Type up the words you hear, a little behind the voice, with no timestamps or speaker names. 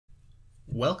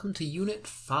Welcome to Unit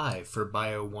 5 for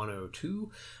Bio 102,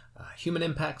 Human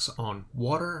Impacts on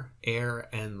Water, Air,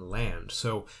 and Land.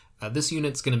 So this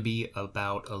unit's going to be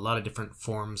about a lot of different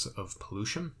forms of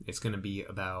pollution. It's going to be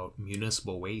about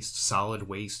municipal waste, solid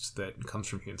waste that comes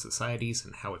from human societies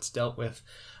and how it's dealt with.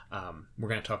 We're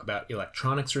going to talk about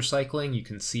electronics recycling. You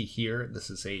can see here, this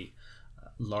is a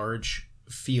large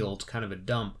field, kind of a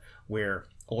dump, where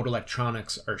old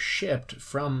electronics are shipped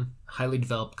from highly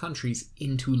developed countries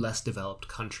into less developed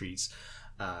countries.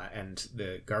 And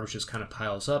the garbage just kind of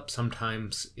piles up.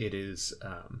 Sometimes it is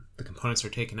the components are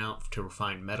taken out to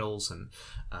refine metals and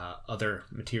other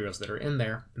materials that are in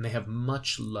there, and they have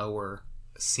much lower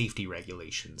safety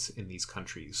regulations in these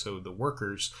countries. So the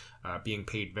workers are being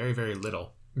paid very, very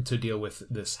little to deal with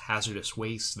this hazardous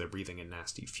waste. They're breathing in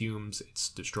nasty fumes. It's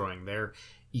destroying their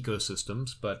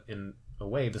ecosystems, but in a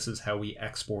way, this is how we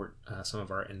export some of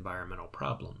our environmental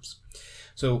problems.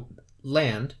 So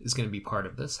land is going to be part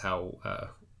of this,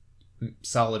 how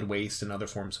solid waste and other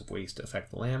forms of waste affect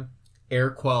the land.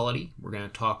 Air quality, we're going to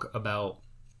talk about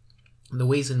the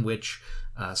ways in which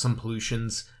some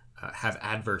pollutions have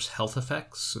adverse health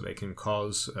effects, so they can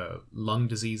cause lung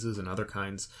diseases and other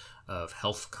kinds of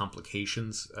health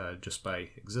complications just by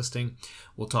existing.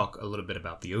 We'll talk a little bit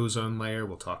about the ozone layer,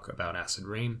 we'll talk about acid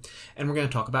rain, and we're going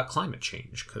to talk about climate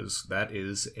change, because that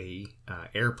is a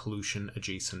air pollution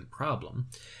adjacent problem.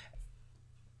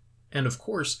 And of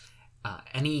course,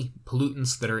 any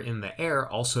pollutants that are in the air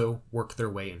also work their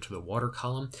way into the water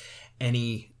column.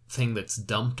 Anything that's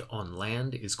dumped on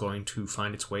land is going to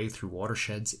find its way through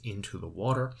watersheds into the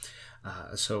water.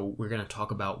 So we're going to talk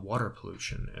about water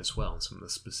pollution as well, and some of the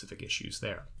specific issues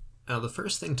there. Now, the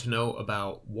first thing to know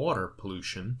about water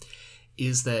pollution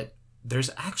is that there's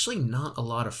actually not a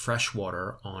lot of fresh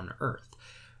water on Earth.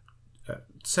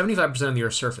 75% of the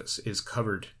Earth's surface is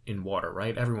covered in water,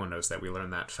 right? Everyone knows that. We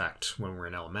learned that fact when we were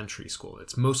in elementary school.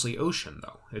 It's mostly ocean,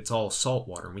 though. It's all salt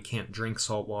water, and we can't drink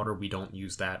salt water. We don't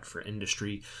use that for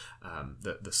industry.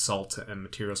 The salt and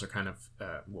materials are kind of,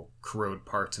 will corrode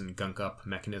parts and gunk up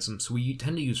mechanisms. So we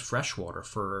tend to use fresh water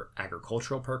for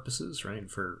agricultural purposes, right?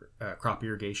 For crop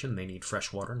irrigation, they need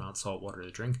fresh water, not salt water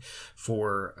to drink.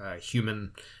 For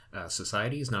human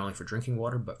societies, not only for drinking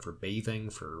water, but for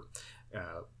bathing, for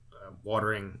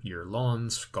watering your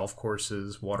lawns, golf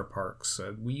courses, water parks.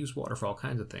 We use water for all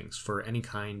kinds of things. For any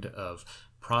kind of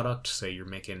product, say you're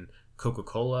making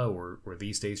Coca-Cola or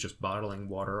these days just bottling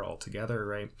water altogether,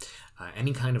 right?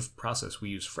 Any kind of process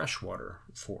we use fresh water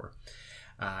for.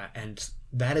 And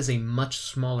that is a much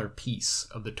smaller piece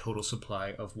of the total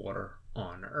supply of water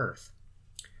on Earth.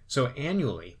 So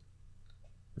annually,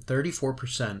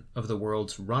 34% of the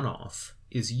world's runoff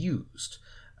is used.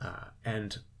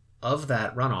 And of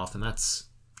that runoff, and that's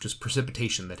just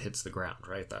precipitation that hits the ground,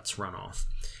 right? That's runoff.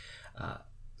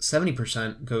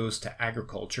 70% goes to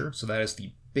agriculture, so that is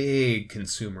the big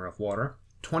consumer of water.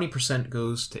 20%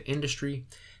 goes to industry.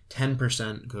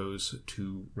 10% goes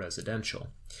to residential.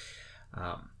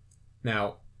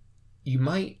 Now, you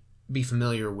might be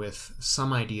familiar with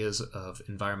some ideas of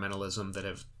environmentalism that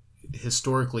have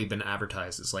historically been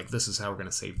advertised as like, this is how we're going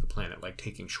to save the planet, like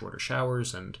taking shorter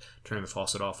showers and turning the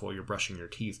faucet off while you're brushing your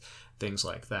teeth, things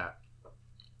like that.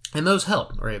 And those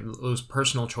help, right? Those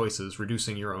personal choices,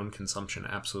 reducing your own consumption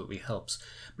absolutely helps.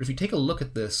 But if you take a look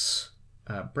at this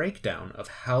breakdown of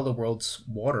how the world's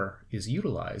water is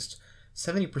utilized,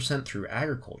 70% through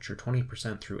agriculture,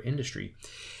 20% through industry,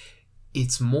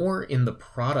 it's more in the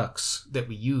products that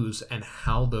we use and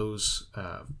how those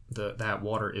that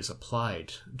water is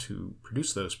applied to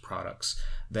produce those products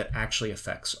that actually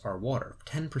affects our water.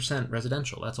 10%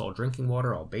 residential, that's all drinking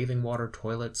water, all bathing water,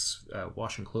 toilets,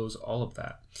 washing clothes, all of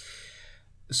that.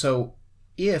 So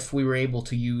if we were able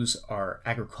to use our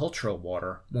agricultural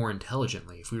water more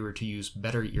intelligently, if we were to use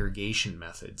better irrigation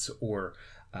methods or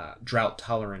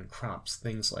drought-tolerant crops,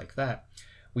 things like that,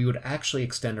 we would actually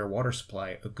extend our water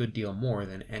supply a good deal more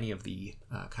than any of the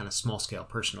kind of small-scale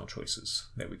personal choices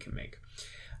that we can make.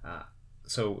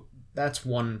 So that's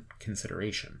one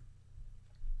consideration.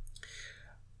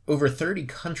 Over 30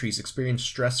 countries experience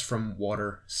stress from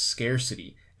water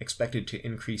scarcity, expected to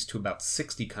increase to about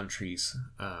 60 countries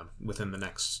within the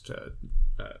next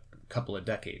couple of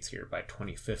decades here by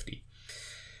 2050.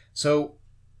 So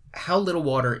how little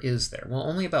water is there? Well,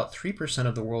 only about 3%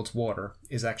 of the world's water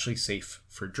is actually safe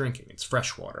for drinking. It's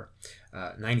fresh water.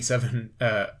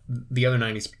 The other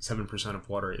 97% of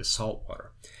water is salt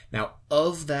water. Now,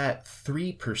 of that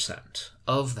 3%,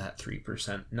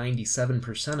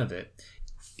 97% of it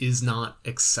is not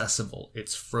accessible.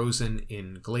 It's frozen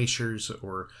in glaciers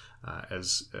or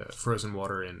as frozen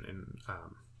water in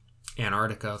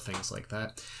Antarctica, things like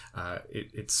that.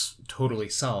 It's totally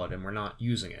solid, and we're not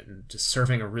using it, and just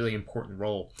serving a really important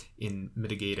role in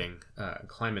mitigating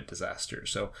climate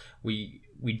disasters. So we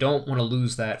don't want to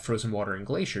lose that frozen water in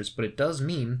glaciers, but it does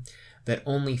mean that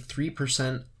only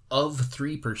 3% of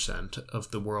 3%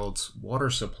 of the world's water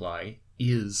supply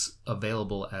is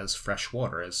available as fresh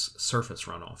water, as surface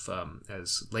runoff,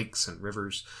 as lakes and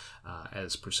rivers,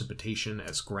 as precipitation,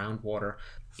 as groundwater.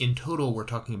 In total, we're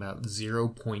talking about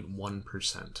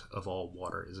 0.1% of all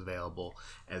water is available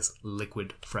as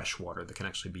liquid fresh water that can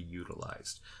actually be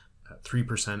utilized.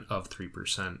 3% of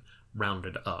 3%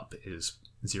 rounded up is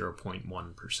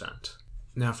 0.1%.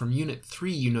 Now, from Unit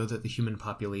 3, you know that the human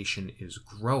population is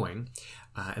growing,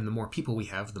 and the more people we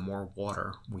have, the more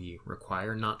water we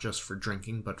require, not just for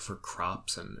drinking, but for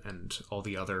crops and all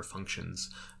the other functions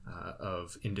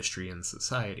of industry and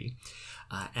society.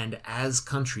 And as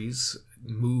countries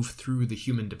move through the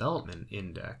Human Development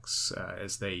Index,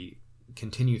 as they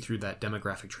continue through that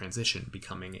demographic transition,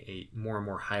 becoming a more and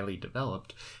more highly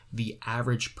developed, the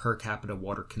average per capita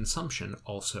water consumption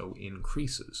also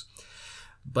increases.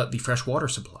 But the fresh water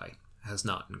supply has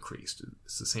not increased.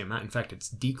 It's the same amount. In fact, it's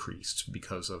decreased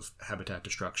because of habitat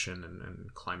destruction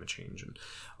and climate change and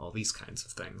all these kinds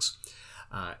of things.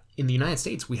 In the United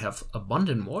States, we have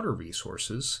abundant water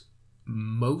resources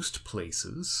most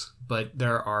places, but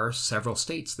there are several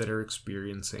states that are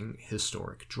experiencing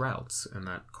historic droughts, and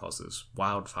that causes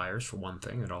wildfires, for one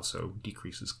thing. It also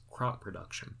decreases crop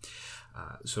production.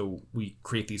 So we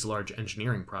create these large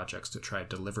engineering projects to try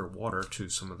to deliver water to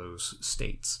some of those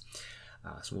states.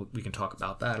 So we can talk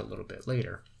about that a little bit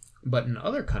later. But in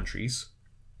other countries,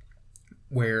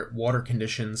 where water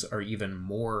conditions are even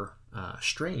more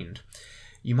strained,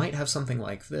 you might have something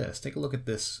like this. Take a look at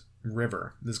this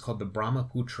river. This is called the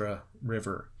Brahmaputra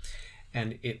River,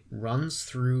 and it runs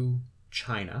through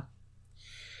China,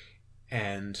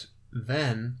 and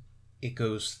then it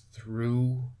goes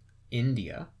through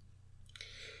India.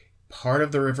 Part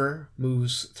of the river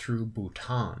moves through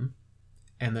Bhutan,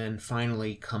 and then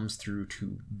finally comes through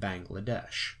to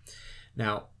Bangladesh.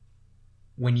 Now,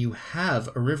 when you have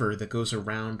a river that goes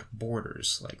around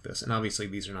borders like this, and obviously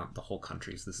these are not the whole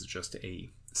countries, this is just a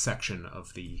section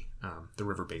of the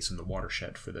river basin, the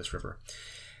watershed for this river.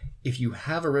 If you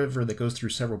have a river that goes through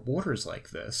several borders like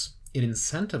this, it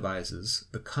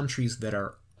incentivizes the countries that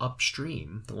are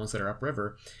upstream, the ones that are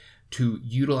upriver, to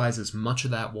utilize as much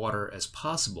of that water as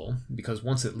possible, because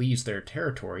once it leaves their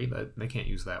territory, they can't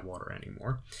use that water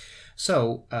anymore.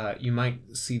 So you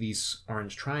might see these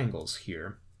orange triangles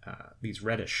here, these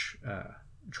reddish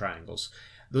triangles.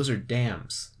 Those are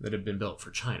dams that have been built for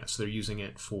China. So they're using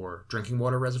it for drinking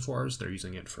water reservoirs, they're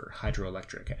using it for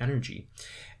hydroelectric energy.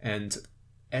 And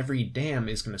every dam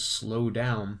is going to slow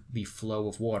down the flow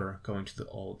of water going to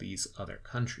all these other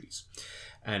countries.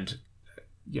 And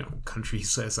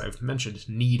countries, as I've mentioned,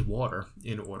 need water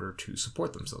in order to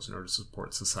support themselves, in order to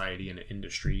support society and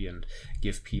industry and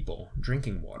give people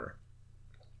drinking water.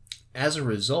 As a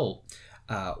result,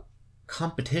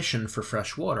 competition for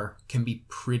fresh water can be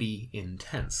pretty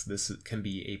intense. This can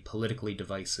be a politically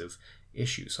divisive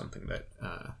issue, something that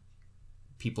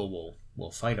people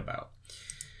will fight about.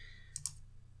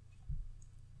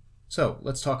 So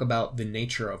let's talk about the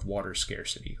nature of water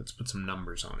scarcity. Let's put some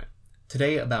numbers on it.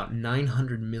 Today, about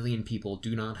 900 million people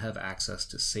do not have access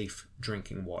to safe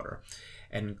drinking water,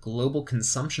 and global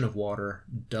consumption of water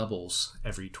doubles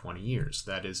every 20 years.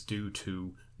 That is due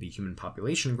to the human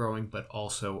population growing, but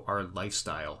also our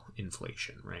lifestyle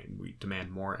inflation, right? We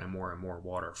demand more and more and more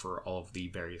water for all of the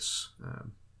various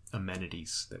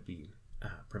amenities that we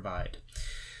provide.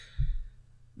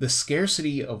 The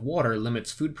scarcity of water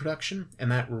limits food production,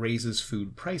 and that raises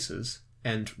food prices,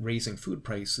 and raising food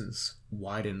prices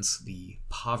widens the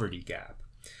poverty gap.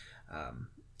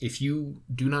 If you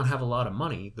do not have a lot of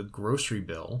money, the grocery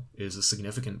bill is a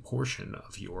significant portion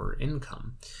of your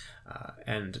income,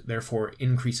 and therefore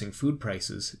increasing food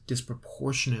prices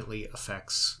disproportionately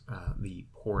affects the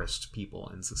poorest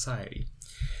people in society.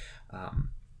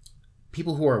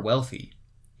 People who are wealthy,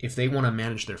 if they want to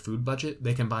manage their food budget,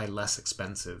 they can buy less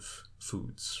expensive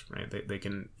foods, right? They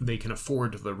can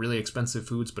afford the really expensive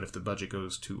foods, but if the budget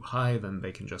goes too high, then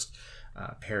they can just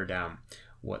pare down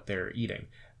what they're eating.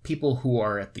 People who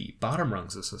are at the bottom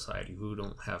rungs of society, who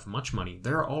don't have much money,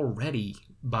 they're already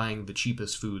buying the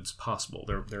cheapest foods possible.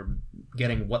 They're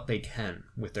getting what they can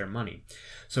with their money.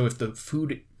 So if the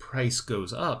food price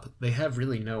goes up, they have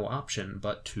really no option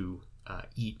but to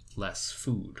eat less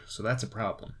food. So that's a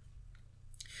problem.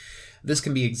 This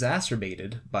can be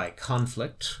exacerbated by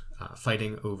conflict,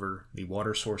 fighting over the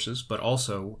water sources, but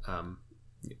also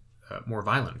more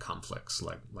violent conflicts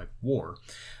like war.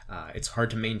 It's hard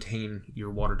to maintain your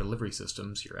water delivery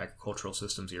systems, your agricultural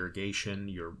systems, irrigation,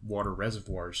 your water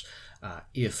reservoirs,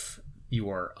 if you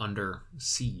are under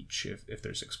siege, if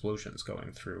there's explosions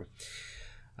going through.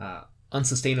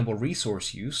 Unsustainable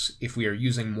resource use, if we are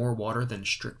using more water than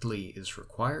strictly is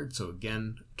required. So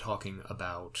again, talking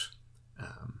about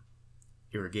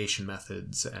irrigation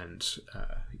methods and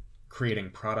creating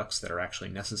products that are actually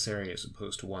necessary as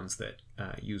opposed to ones that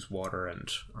use water and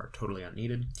are totally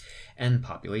unneeded. And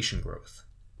population growth.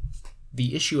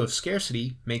 The issue of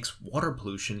scarcity makes water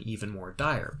pollution even more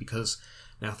dire because,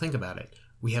 now think about it,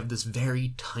 we have this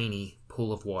very tiny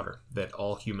pool of water that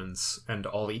all humans and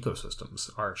all ecosystems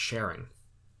are sharing.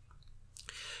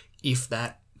 If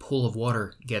that pool of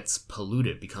water gets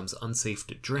polluted, becomes unsafe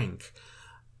to drink,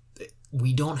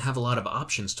 we don't have a lot of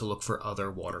options to look for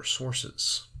other water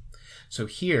sources. So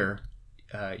here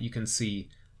you can see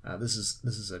this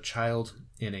is a child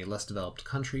in a less developed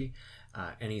country,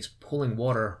 and he's pulling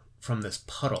water from this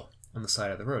puddle on the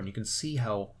side of the road. And you can see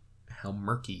how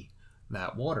murky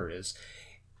that water is.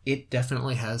 It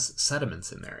definitely has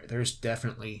sediments in there. There's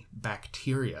definitely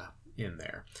bacteria in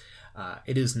there.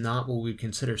 It is not what we would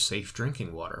consider safe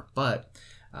drinking water, but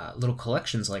little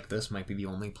collections like this might be the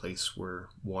only place where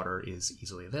water is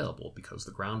easily available because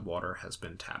the groundwater has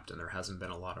been tapped and there hasn't been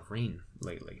a lot of rain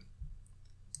lately.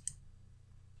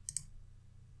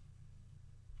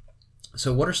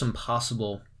 So what are some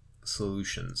possible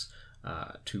solutions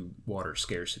to water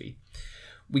scarcity?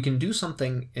 We can do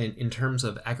something in terms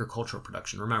of agricultural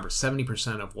production. Remember,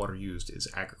 70% of water used is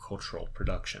agricultural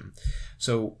production.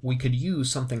 So we could use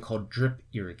something called drip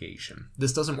irrigation.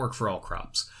 This doesn't work for all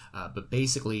crops, but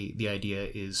basically the idea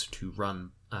is to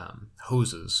run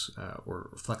hoses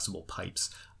or flexible pipes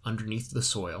underneath the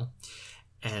soil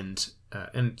and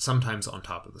sometimes on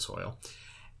top of the soil.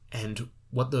 And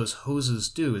what those hoses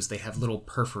do is they have little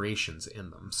perforations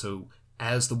in them. So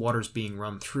as the water's being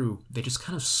run through, they just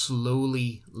kind of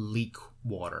slowly leak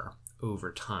water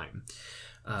over time.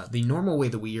 The normal way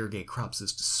that we irrigate crops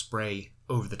is to spray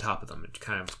over the top of them. It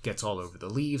kind of gets all over the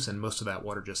leaves and most of that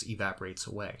water just evaporates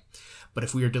away. But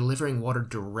if we are delivering water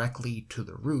directly to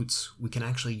the roots, we can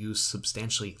actually use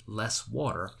substantially less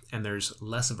water and there's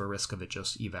less of a risk of it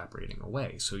just evaporating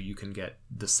away. So you can get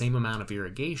the same amount of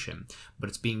irrigation, but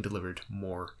it's being delivered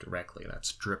more directly.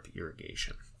 That's drip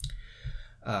irrigation.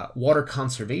 Water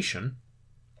conservation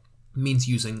means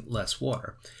using less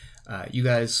water. You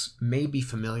guys may be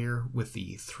familiar with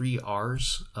the 3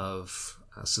 R's of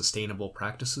sustainable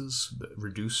practices: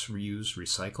 reduce, reuse,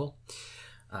 recycle.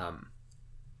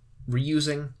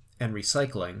 Reusing and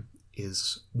recycling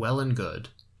is well and good,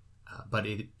 but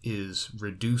it is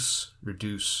reduce,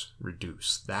 reduce,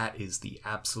 reduce. That is the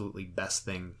absolutely best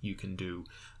thing you can do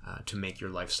to make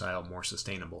your lifestyle more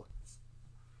sustainable.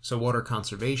 So water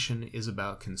conservation is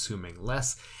about consuming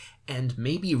less and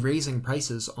maybe raising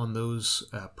prices on those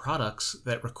products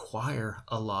that require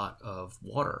a lot of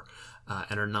water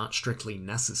and are not strictly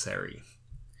necessary.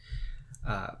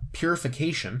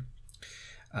 Purification.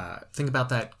 Think about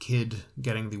that kid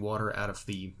getting the water out of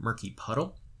the murky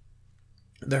puddle.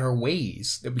 There are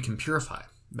ways that we can purify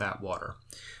that water.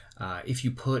 If you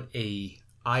put a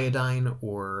iodine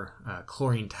or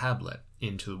chlorine tablet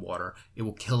into the water, it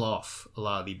will kill off a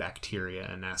lot of the bacteria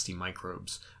and nasty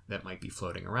microbes that might be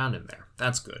floating around in there.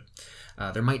 That's good.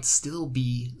 There might still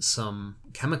be some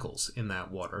chemicals in that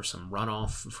water, some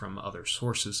runoff from other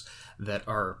sources that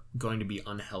are going to be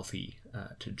unhealthy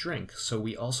to drink. So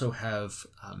we also have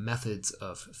methods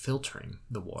of filtering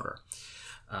the water.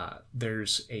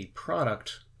 There's a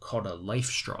product called a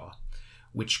LifeStraw,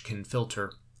 which can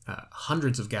filter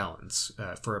hundreds of gallons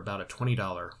for about a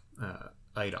 $20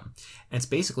 item. And it's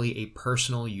basically a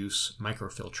personal use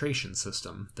microfiltration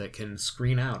system that can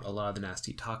screen out a lot of the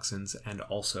nasty toxins and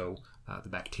also the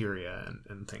bacteria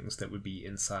and things that would be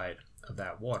inside of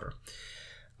that water.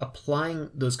 Applying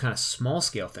those kind of small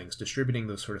scale things, distributing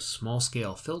those sort of small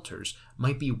scale filters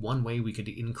might be one way we could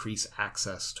increase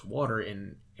access to water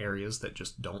in areas that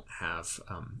just don't have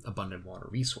abundant water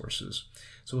resources.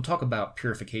 So we'll talk about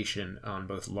purification on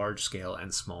both large scale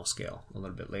and small scale a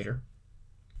little bit later.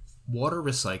 Water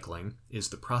recycling is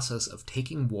the process of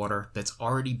taking water that's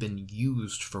already been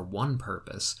used for one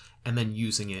purpose and then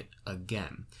using it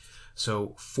again.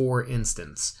 So, for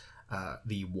instance,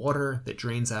 the water that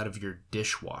drains out of your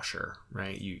dishwasher,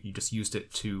 right? You just used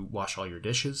it to wash all your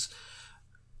dishes.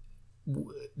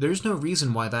 There's no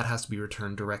reason why that has to be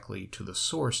returned directly to the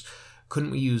source.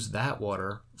 couldn't we use that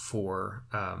water for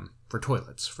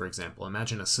toilets, for example?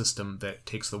 Imagine a system that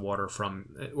takes the water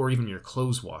from, or even your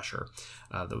clothes washer,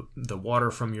 the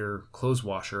water from your clothes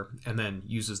washer, and then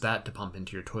uses that to pump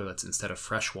into your toilets instead of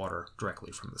fresh water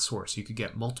directly from the source. You could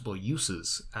get multiple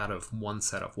uses out of one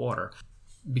set of water,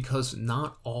 because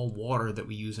not all water that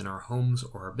we use in our homes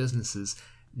or our businesses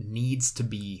needs to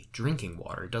be drinking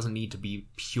water. It doesn't need to be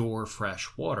pure fresh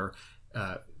water.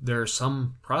 There are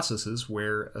some processes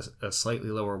where a slightly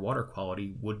lower water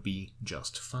quality would be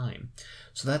just fine.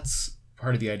 So that's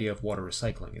part of the idea of water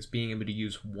recycling, is being able to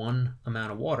use one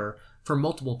amount of water for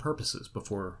multiple purposes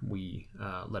before we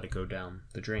let it go down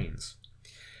the drains.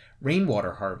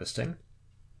 Rainwater harvesting.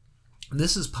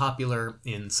 This is popular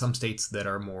in some states that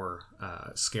are more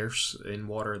scarce in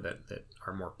water, that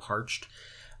are more parched.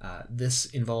 This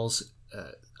involves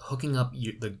hooking up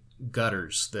the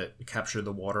gutters that capture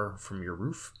the water from your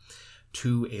roof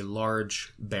to a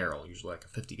large barrel, usually like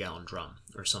a 50-gallon drum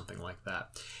or something like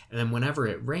that. And then whenever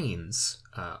it rains,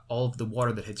 all of the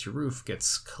water that hits your roof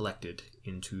gets collected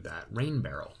into that rain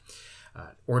barrel.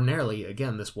 Ordinarily,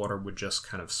 again, this water would just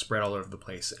kind of spread all over the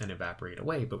place and evaporate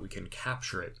away, but we can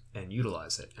capture it and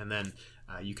utilize it. And then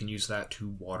you can use that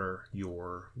to water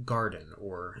your garden,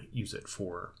 or use it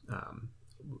for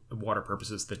water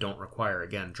purposes that don't require,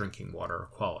 again, drinking water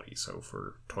quality. So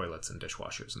for toilets and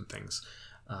dishwashers and things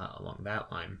along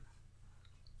that line.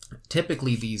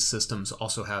 Typically, these systems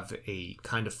also have a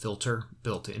kind of filter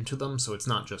built into them, so it's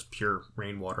not just pure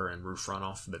rainwater and roof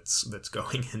runoff that's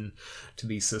going into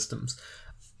these systems.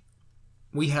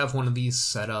 We have one of these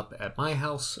set up at my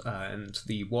house, and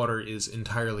the water is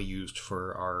entirely used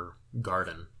for our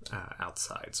garden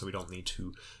outside, so we don't need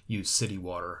to use city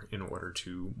water in order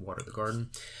to water the garden.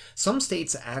 Some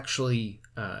states actually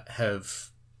have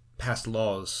passed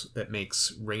laws that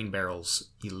makes rain barrels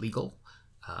illegal.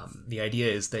 The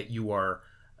idea is that you are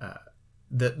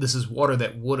that this is water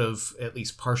that would have at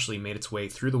least partially made its way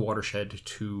through the watershed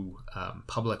to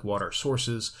public water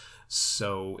sources.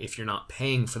 So if you're not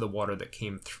paying for the water that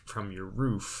came from your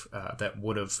roof, that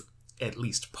would have at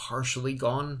least partially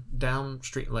gone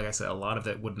downstream. Like I said, a lot of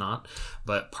it would not,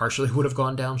 but partially would have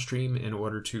gone downstream in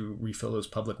order to refill those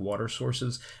public water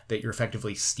sources, that you're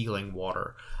effectively stealing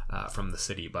water from the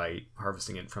city by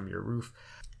harvesting it from your roof.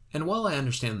 And while I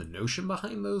understand the notion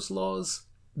behind those laws,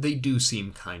 they do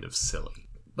seem kind of silly.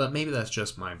 But maybe that's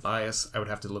just my bias. I would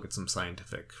have to look at some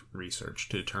scientific research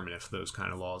to determine if those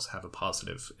kind of laws have a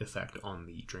positive effect on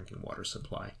the drinking water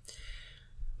supply.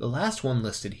 The last one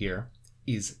listed here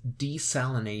is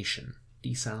desalination.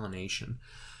 Desalination.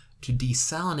 To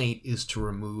desalinate is to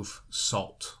remove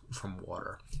salt from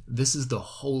water. This is the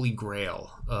holy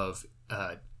grail of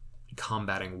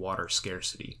combating water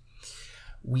scarcity.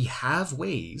 We have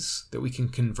ways that we can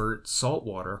convert salt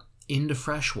water into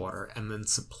fresh water and then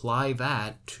supply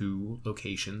that to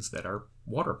locations that are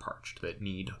water parched, that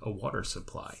need a water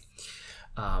supply.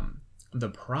 The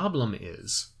problem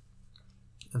is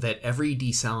that every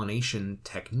desalination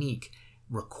technique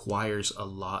requires a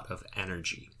lot of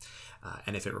energy.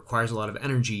 And if it requires a lot of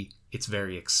energy, it's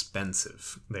very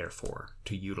expensive, therefore,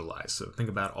 to utilize. So think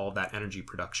about all that energy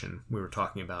production we were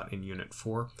talking about in Unit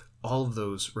 4. All of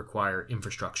those require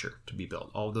infrastructure to be built.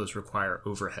 All of those require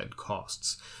overhead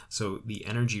costs. So the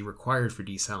energy required for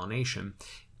desalination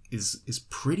is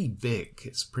pretty big.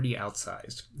 It's pretty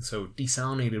outsized. So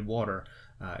desalinated water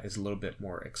is a little bit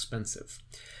more expensive.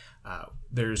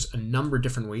 There's a number of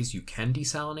different ways you can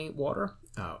desalinate water.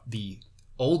 The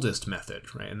oldest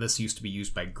method, right, and this used to be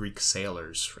used by Greek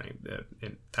sailors, right,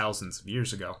 thousands of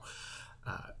years ago,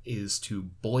 is to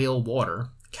boil water,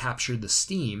 capture the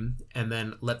steam, and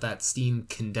then let that steam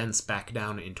condense back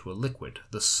down into a liquid.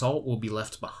 The salt will be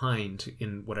left behind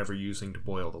in whatever you're using to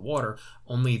boil the water.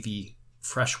 Only the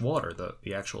fresh water,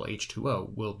 the actual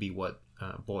H2O, will be what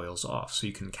boils off. So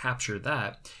you can capture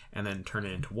that and then turn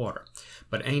it into water.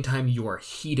 But anytime you are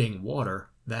heating water,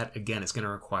 that again is going to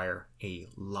require a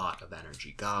lot of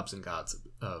energy, gobs and gobs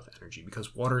of energy,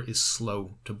 because water is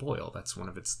slow to boil. That's one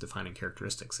of its defining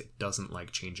characteristics. It doesn't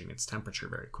like changing its temperature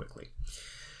very quickly.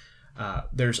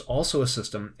 There's also a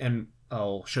system, and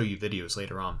I'll show you videos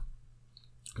later on,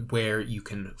 where you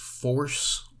can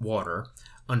force water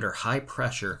under high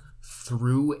pressure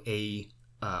through a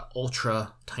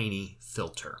ultra tiny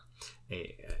filter,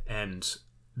 and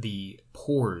the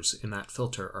pores in that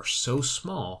filter are so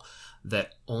small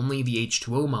that only the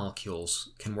H2O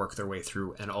molecules can work their way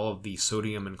through, and all of the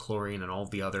sodium and chlorine and all of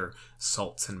the other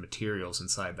salts and materials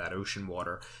inside that ocean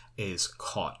water is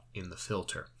caught in the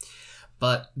filter.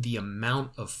 But the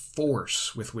amount of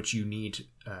force with which you need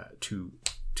to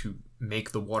to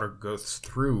make the water go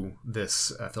through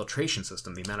this filtration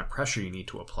system, the amount of pressure you need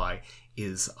to apply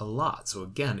is a lot. So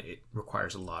again, it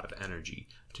requires a lot of energy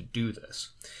to do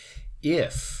this.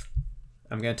 If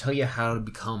I'm going to tell you how to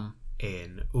become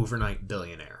an overnight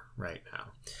billionaire right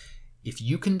now. If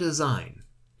you can design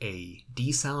a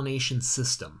desalination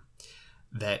system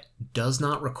that does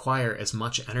not require as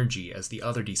much energy as the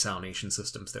other desalination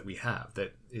systems that we have,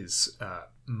 that is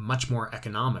much more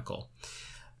economical,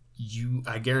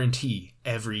 I guarantee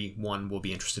everyone will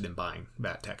be interested in buying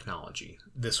that technology.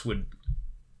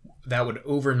 That would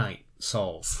overnight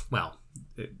solve, well,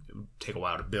 it would take a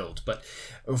while to build, but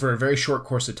over a very short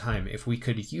course of time, if we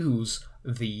could use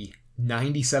the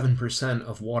 97%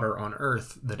 of water on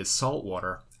Earth that is salt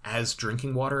water as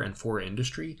drinking water and for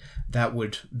industry, that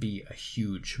would be a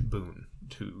huge boon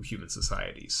to human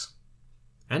societies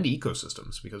and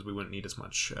ecosystems, because we wouldn't need as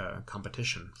much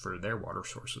competition for their water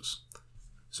sources.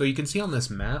 So you can see on this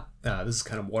map, this is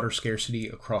kind of water scarcity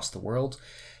across the world.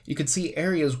 You can see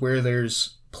areas where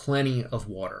there's plenty of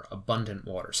water, abundant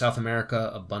water. South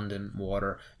America, abundant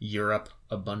water. Europe,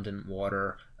 abundant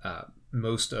water.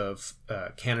 Most of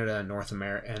Canada and North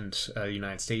America and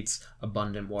United States,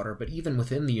 abundant water. But even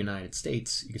within the United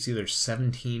States, you can see there's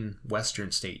 17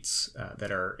 western states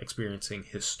that are experiencing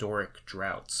historic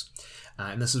droughts.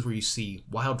 And this is where you see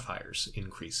wildfires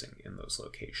increasing in those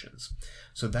locations.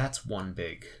 So that's one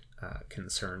big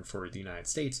concern for the United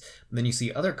States. And then you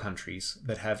see other countries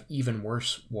that have even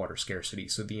worse water scarcity.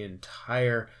 So the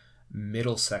entire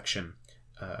middle section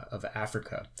of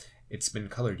Africa, it's been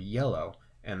colored yellow,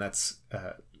 and that's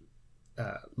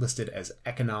listed as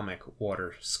economic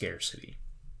water scarcity.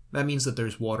 That means that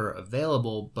there's water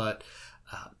available, but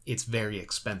it's very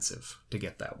expensive to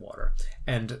get that water.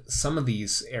 And some of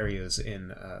these areas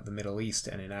in the Middle East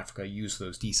and in Africa use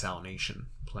those desalination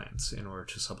plants in order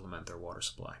to supplement their water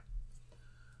supply.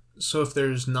 So if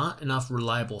there's not enough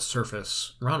reliable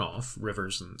surface runoff,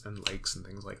 rivers and lakes and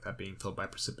things like that being filled by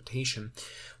precipitation,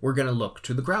 we're going to look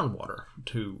to the groundwater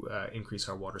to increase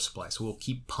our water supply. So we'll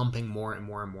keep pumping more and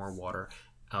more and more water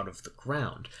out of the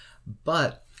ground.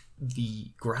 But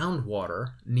the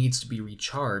groundwater needs to be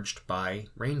recharged by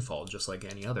rainfall, just like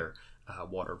any other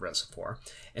water reservoir.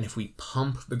 And if we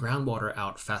pump the groundwater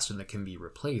out faster than it can be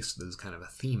replaced, this is kind of a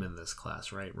theme in this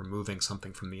class, right? Removing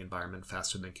something from the environment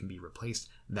faster than it can be replaced,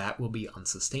 that will be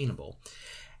unsustainable.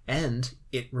 And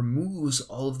it removes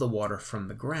all of the water from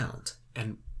the ground.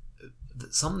 And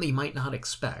something you might not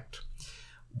expect,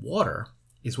 water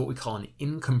is what we call an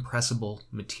incompressible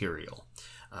material.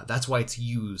 That's why it's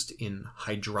used in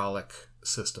hydraulic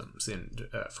systems and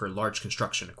for large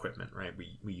construction equipment, right?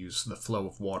 We use the flow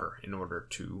of water in order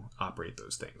to operate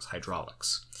those things,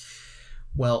 hydraulics.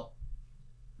 Well,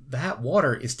 that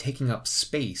water is taking up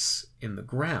space in the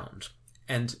ground,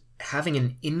 and having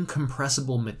an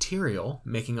incompressible material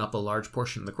making up a large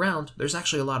portion of the ground, there's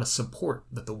actually a lot of support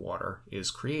that the water is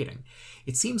creating.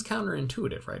 It seems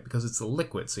counterintuitive, right? Because it's a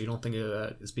liquid, so you don't think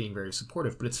it is being very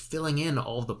supportive, but it's filling in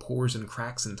all of the pores and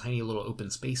cracks and tiny little open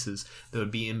spaces that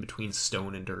would be in between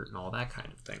stone and dirt and all that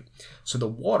kind of thing. So the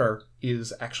water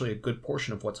is actually a good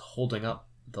portion of what's holding up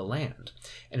the land.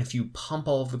 And if you pump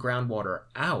all of the groundwater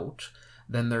out,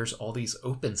 then there's all these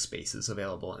open spaces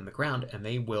available in the ground, and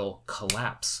they will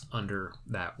collapse under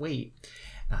that weight,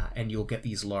 and you'll get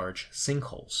these large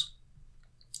sinkholes.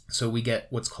 So we get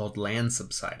what's called land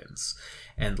subsidence.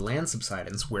 And land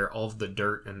subsidence, where all of the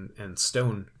dirt and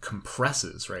stone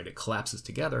compresses, right? It collapses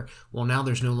together. Well, now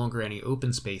there's no longer any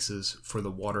open spaces for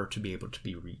the water to be able to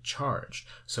be recharged.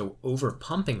 So over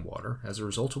pumping water, as a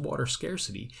result of water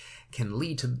scarcity, can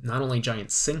lead to not only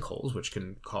giant sinkholes, which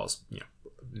can cause,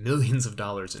 millions of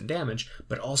dollars in damage,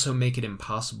 but also make it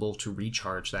impossible to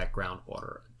recharge that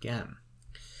groundwater again.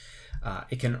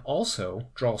 It can also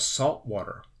draw salt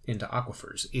water into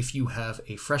aquifers. If you have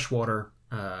a freshwater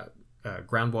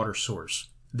groundwater source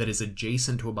that is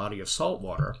adjacent to a body of salt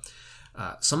water,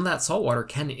 some of that salt water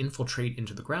can infiltrate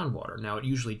into the groundwater. Now, it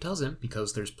usually doesn't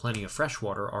because there's plenty of fresh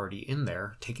water already in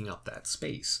there taking up that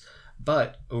space.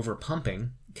 But over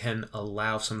pumping can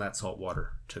allow some of that salt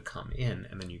water to come in,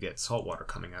 and then you get salt water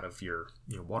coming out of your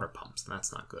water pumps, and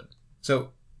that's not good.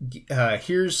 So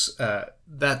here's that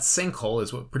sinkhole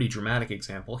is a pretty dramatic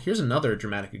example. Here's another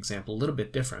dramatic example, a little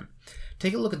bit different.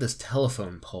 Take a look at this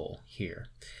telephone pole here,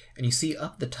 and you see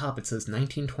up the top it says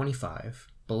 1925.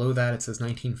 Below that it says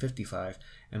 1955,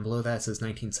 and below that it says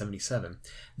 1977.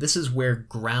 This is where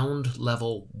ground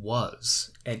level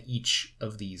was at each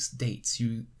of these dates.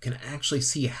 You can actually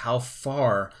see how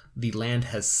far the land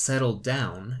has settled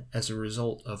down as a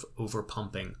result of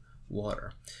overpumping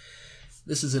water.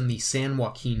 This is in the San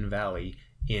Joaquin Valley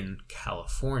in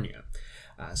California.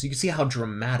 So you can see how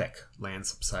dramatic land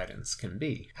subsidence can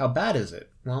be. How bad is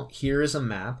it? Well, here is a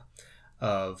map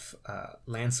of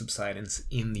land subsidence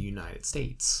in the United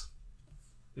States.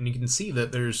 And you can see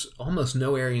that there's almost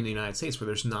no area in the United States where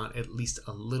there's not at least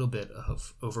a little bit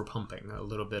of overpumping, a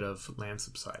little bit of land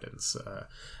subsidence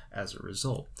as a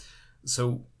result.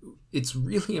 So it's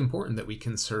really important that we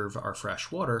conserve our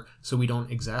fresh water so we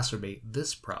don't exacerbate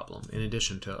this problem in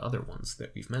addition to other ones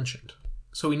that we've mentioned.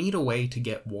 So we need a way to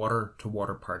get water to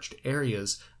water-parched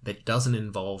areas that doesn't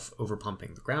involve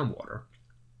overpumping the groundwater.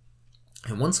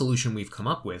 And one solution we've come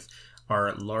up with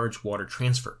are large water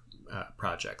transfer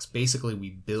projects. Basically, we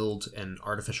build an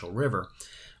artificial river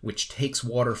which takes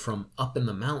water from up in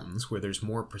the mountains where there's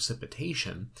more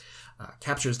precipitation,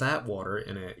 captures that water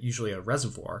in usually a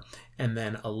reservoir, and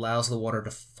then allows the water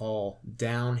to fall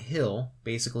downhill,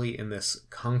 basically in this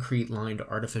concrete-lined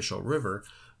artificial river,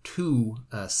 to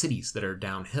cities that are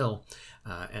downhill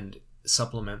and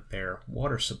supplement their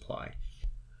water supply.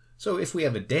 So if we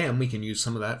have a dam, we can use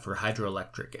some of that for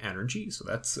hydroelectric energy, so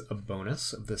that's a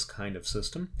bonus of this kind of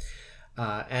system.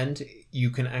 And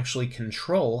you can actually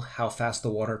control how fast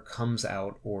the water comes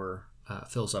out or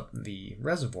fills up the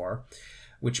reservoir,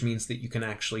 which means that you can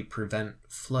actually prevent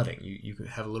flooding. You can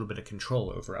have a little bit of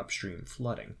control over upstream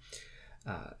flooding.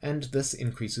 And this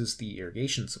increases the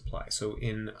irrigation supply. So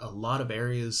in a lot of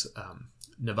areas,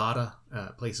 Nevada,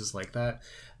 places like that,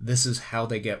 this is how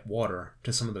they get water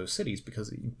to some of those cities,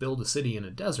 because you build a city in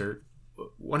a desert,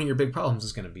 one of your big problems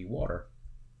is going to be water.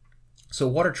 So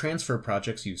water transfer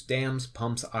projects use dams,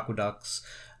 pumps, aqueducts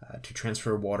to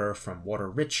transfer water from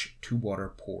water-rich to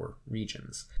water-poor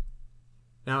regions.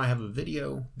 Now I have a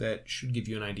video that should give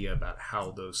you an idea about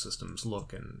how those systems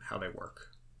look and how they work.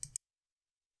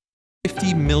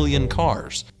 50 million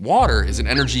cars. Water is an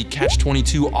energy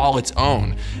catch-22 all its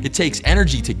own. It takes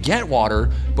energy to get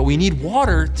water, but we need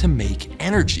water to make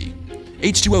energy.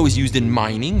 H2O is used in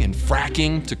mining and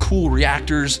fracking, to cool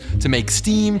reactors, to make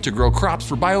steam, to grow crops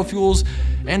for biofuels,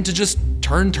 and to just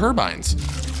turn turbines.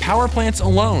 Power plants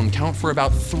alone count for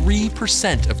about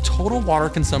 3% of total water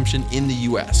consumption in the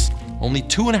US. Only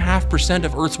 2.5%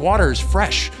 of Earth's water is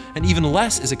fresh, and even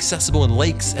less is accessible in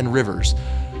lakes and rivers.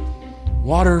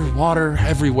 Water, water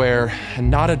everywhere, and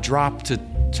not a drop to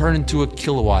turn into a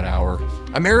kilowatt hour.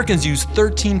 Americans use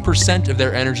 13% of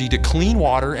their energy to clean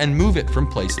water and move it from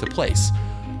place to place.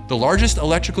 The largest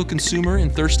electrical consumer in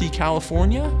thirsty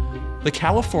California? The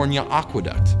California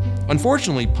Aqueduct.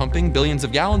 Unfortunately, pumping billions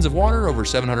of gallons of water over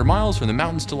 700 miles from the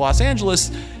mountains to Los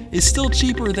Angeles is still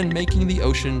cheaper than making the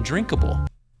ocean drinkable.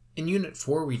 In Unit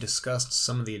 4, we discussed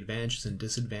some of the advantages and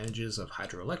disadvantages of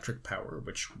hydroelectric power,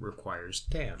 which requires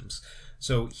dams.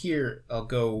 So here, I'll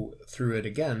go through it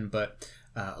again, but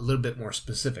a little bit more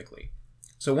specifically.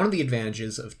 So one of the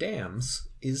advantages of dams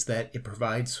is that it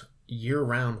provides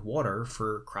year-round water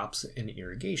for crops and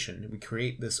irrigation. We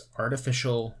create this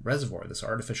artificial reservoir, this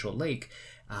artificial lake,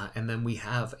 and then we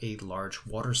have a large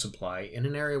water supply in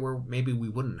an area where maybe we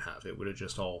wouldn't have. It would have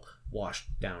just all washed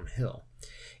downhill.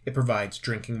 It provides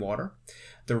drinking water.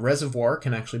 The reservoir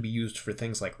can actually be used for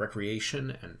things like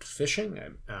recreation and fishing.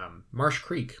 Marsh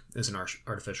Creek is an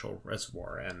artificial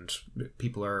reservoir, and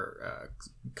people are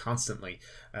constantly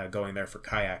going there for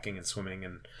kayaking and swimming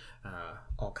and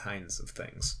all kinds of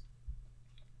things.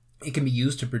 It can be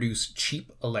used to produce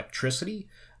cheap electricity.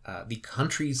 The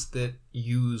countries that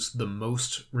use the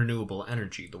most renewable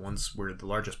energy, the ones where the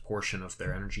largest portion of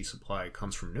their energy supply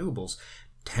comes from renewables,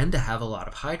 tend to have a lot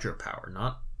of hydropower,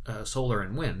 not solar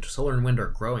and wind. Solar and wind are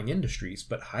growing industries,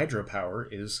 but hydropower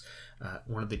is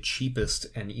one of the cheapest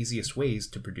and easiest ways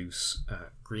to produce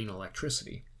green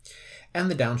electricity. And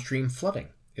the downstream flooding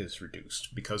is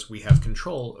reduced because we have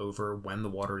control over when the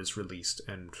water is released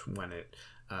and when it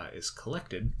is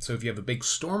collected. So if you have a big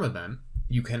storm event,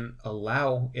 you can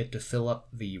allow it to fill up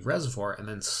the reservoir and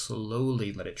then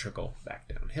slowly let it trickle back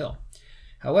downhill.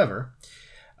 However,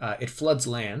 it floods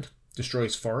land,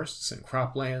 destroys forests and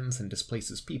croplands, and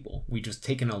displaces people. We've just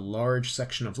taken a large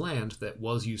section of land that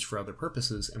was used for other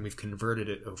purposes and we've converted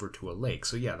it over to a lake.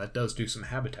 So yeah, that does do some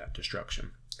habitat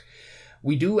destruction.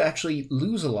 We do actually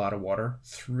lose a lot of water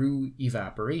through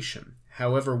evaporation.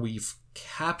 However, we've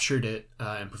captured it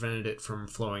and prevented it from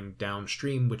flowing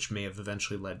downstream, which may have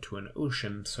eventually led to an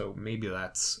ocean, so maybe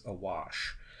that's a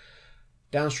wash.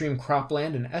 Downstream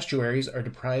cropland and estuaries are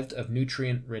deprived of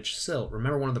nutrient-rich silt.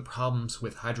 Remember, one of the problems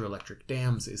with hydroelectric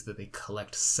dams is that they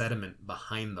collect sediment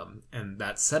behind them, and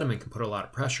that sediment can put a lot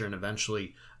of pressure and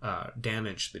eventually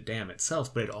damage the dam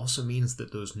itself, but it also means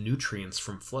that those nutrients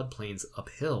from floodplains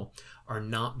uphill are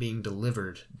not being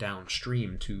delivered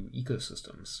downstream to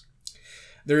ecosystems.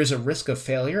 There is a risk of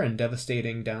failure and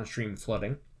devastating downstream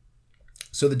flooding.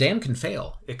 So the dam can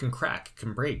fail, it can crack, it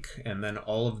can break, and then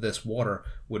all of this water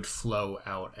would flow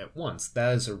out at once.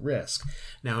 That is a risk.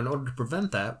 Now, in order to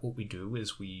prevent that, what we do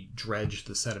is we dredge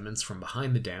the sediments from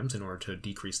behind the dams in order to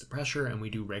decrease the pressure, and we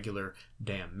do regular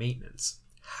dam maintenance.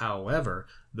 However,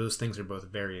 those things are both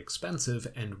very expensive,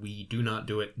 and we do not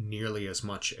do it nearly as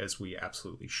much as we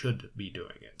absolutely should be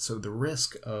doing it. So the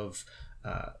risk of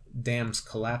dams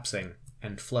collapsing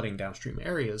and flooding downstream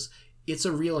areas, it's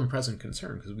a real and present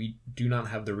concern because we do not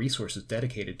have the resources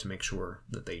dedicated to make sure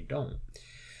that they don't.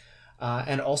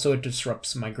 And also it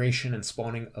disrupts migration and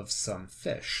spawning of some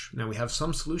fish. Now we have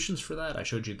some solutions for that. I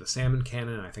showed you the salmon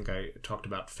cannon. I think I talked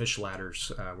about fish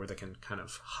ladders where they can kind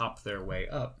of hop their way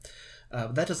up.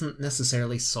 That doesn't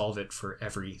necessarily solve it for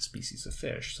every species of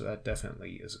fish, so that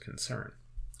definitely is a concern.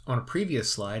 On a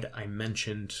previous slide, I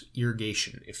mentioned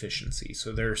irrigation efficiency.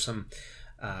 So there are some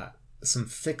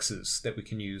fixes that we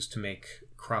can use to make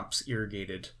crops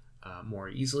irrigated more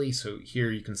easily. So here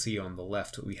you can see on the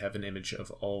left we have an image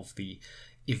of all of the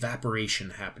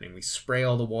evaporation happening. We spray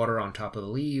all the water on top of the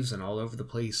leaves and all over the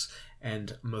place,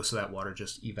 and most of that water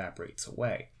just evaporates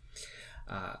away.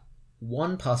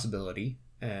 One possibility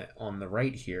on the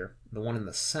right here, the one in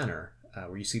the center,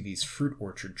 where you see these fruit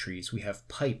orchard trees, we have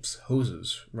pipes,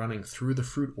 hoses running through the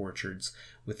fruit orchards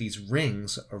with these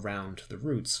rings around the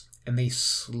roots, and they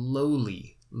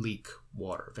slowly leak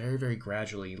water, very, very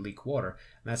gradually leak water,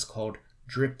 and that's called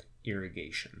drip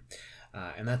irrigation.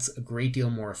 And that's a great deal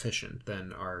more efficient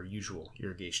than our usual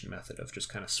irrigation method of just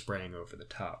kind of spraying over the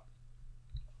top.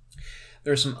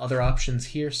 There are some other options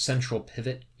here. Central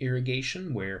pivot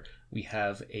irrigation, where we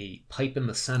have a pipe in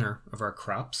the center of our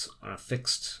crops on a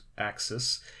fixed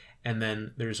axis, and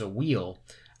then there's a wheel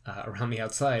around the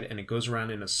outside, and it goes around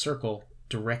in a circle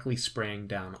directly spraying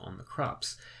down on the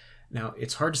crops. Now,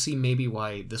 it's hard to see maybe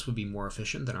why this would be more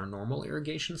efficient than our normal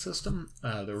irrigation system.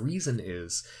 The reason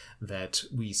is that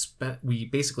we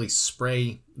basically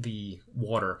spray the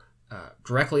water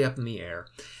directly up in the air,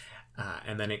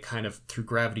 and then it kind of, through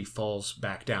gravity, falls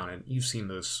back down. And you've seen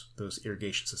those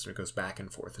irrigation systems. It goes back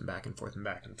and forth and back and forth and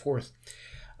back and forth.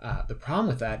 The problem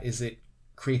with that is it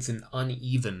creates an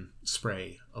uneven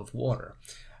spray of water.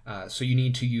 So you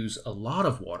need to use a lot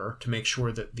of water to make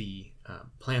sure that the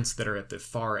plants that are at the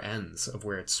far ends of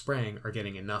where it's spraying are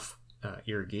getting enough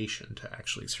irrigation to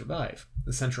actually survive.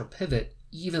 The central pivot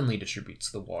evenly distributes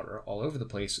the water all over the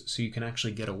place, so you can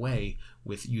actually get away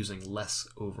with using less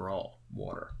overall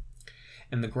water.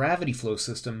 And the gravity flow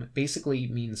system basically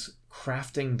means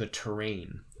crafting the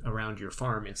terrain around your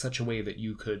farm in such a way that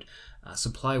you could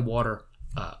supply water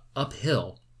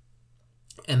uphill,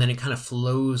 and then it kind of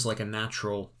flows like a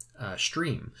natural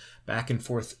stream back and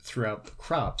forth throughout the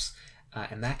crops,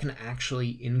 and that can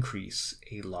actually increase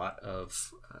a lot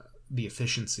of the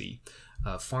efficiency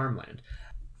of farmland.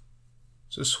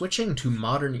 So switching to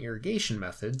modern irrigation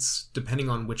methods, depending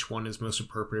on which one is most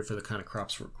appropriate for the kind of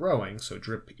crops we're growing, so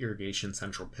drip irrigation,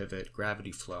 central pivot,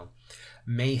 gravity flow,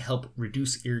 may help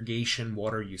reduce irrigation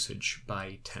water usage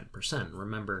by 10%.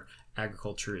 Remember,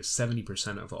 agriculture is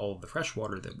 70% of all of the fresh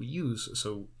water that we use,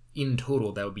 so in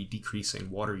total that would be decreasing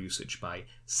water usage by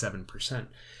 7%,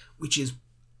 which is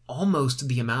almost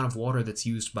the amount of water that's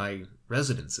used by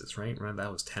residences, right? Remember,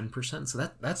 that was 10%, so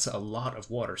that's a lot of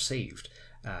water saved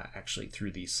actually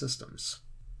through these systems.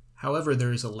 However,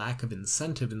 there is a lack of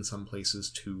incentive in some places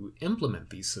to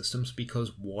implement these systems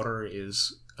because water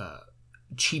is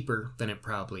cheaper than it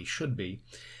probably should be,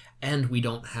 and we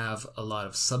don't have a lot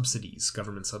of subsidies,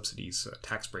 government subsidies,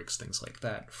 tax breaks, things like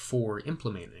that, for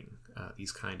implementing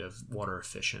these kind of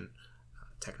water-efficient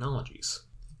technologies.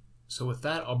 So with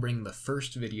that, I'll bring the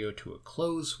first video to a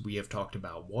close. We have talked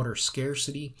about water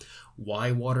scarcity,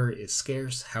 why water is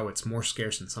scarce, how it's more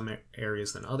scarce in some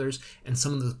areas than others, and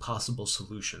some of the possible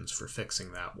solutions for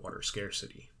fixing that water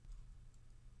scarcity.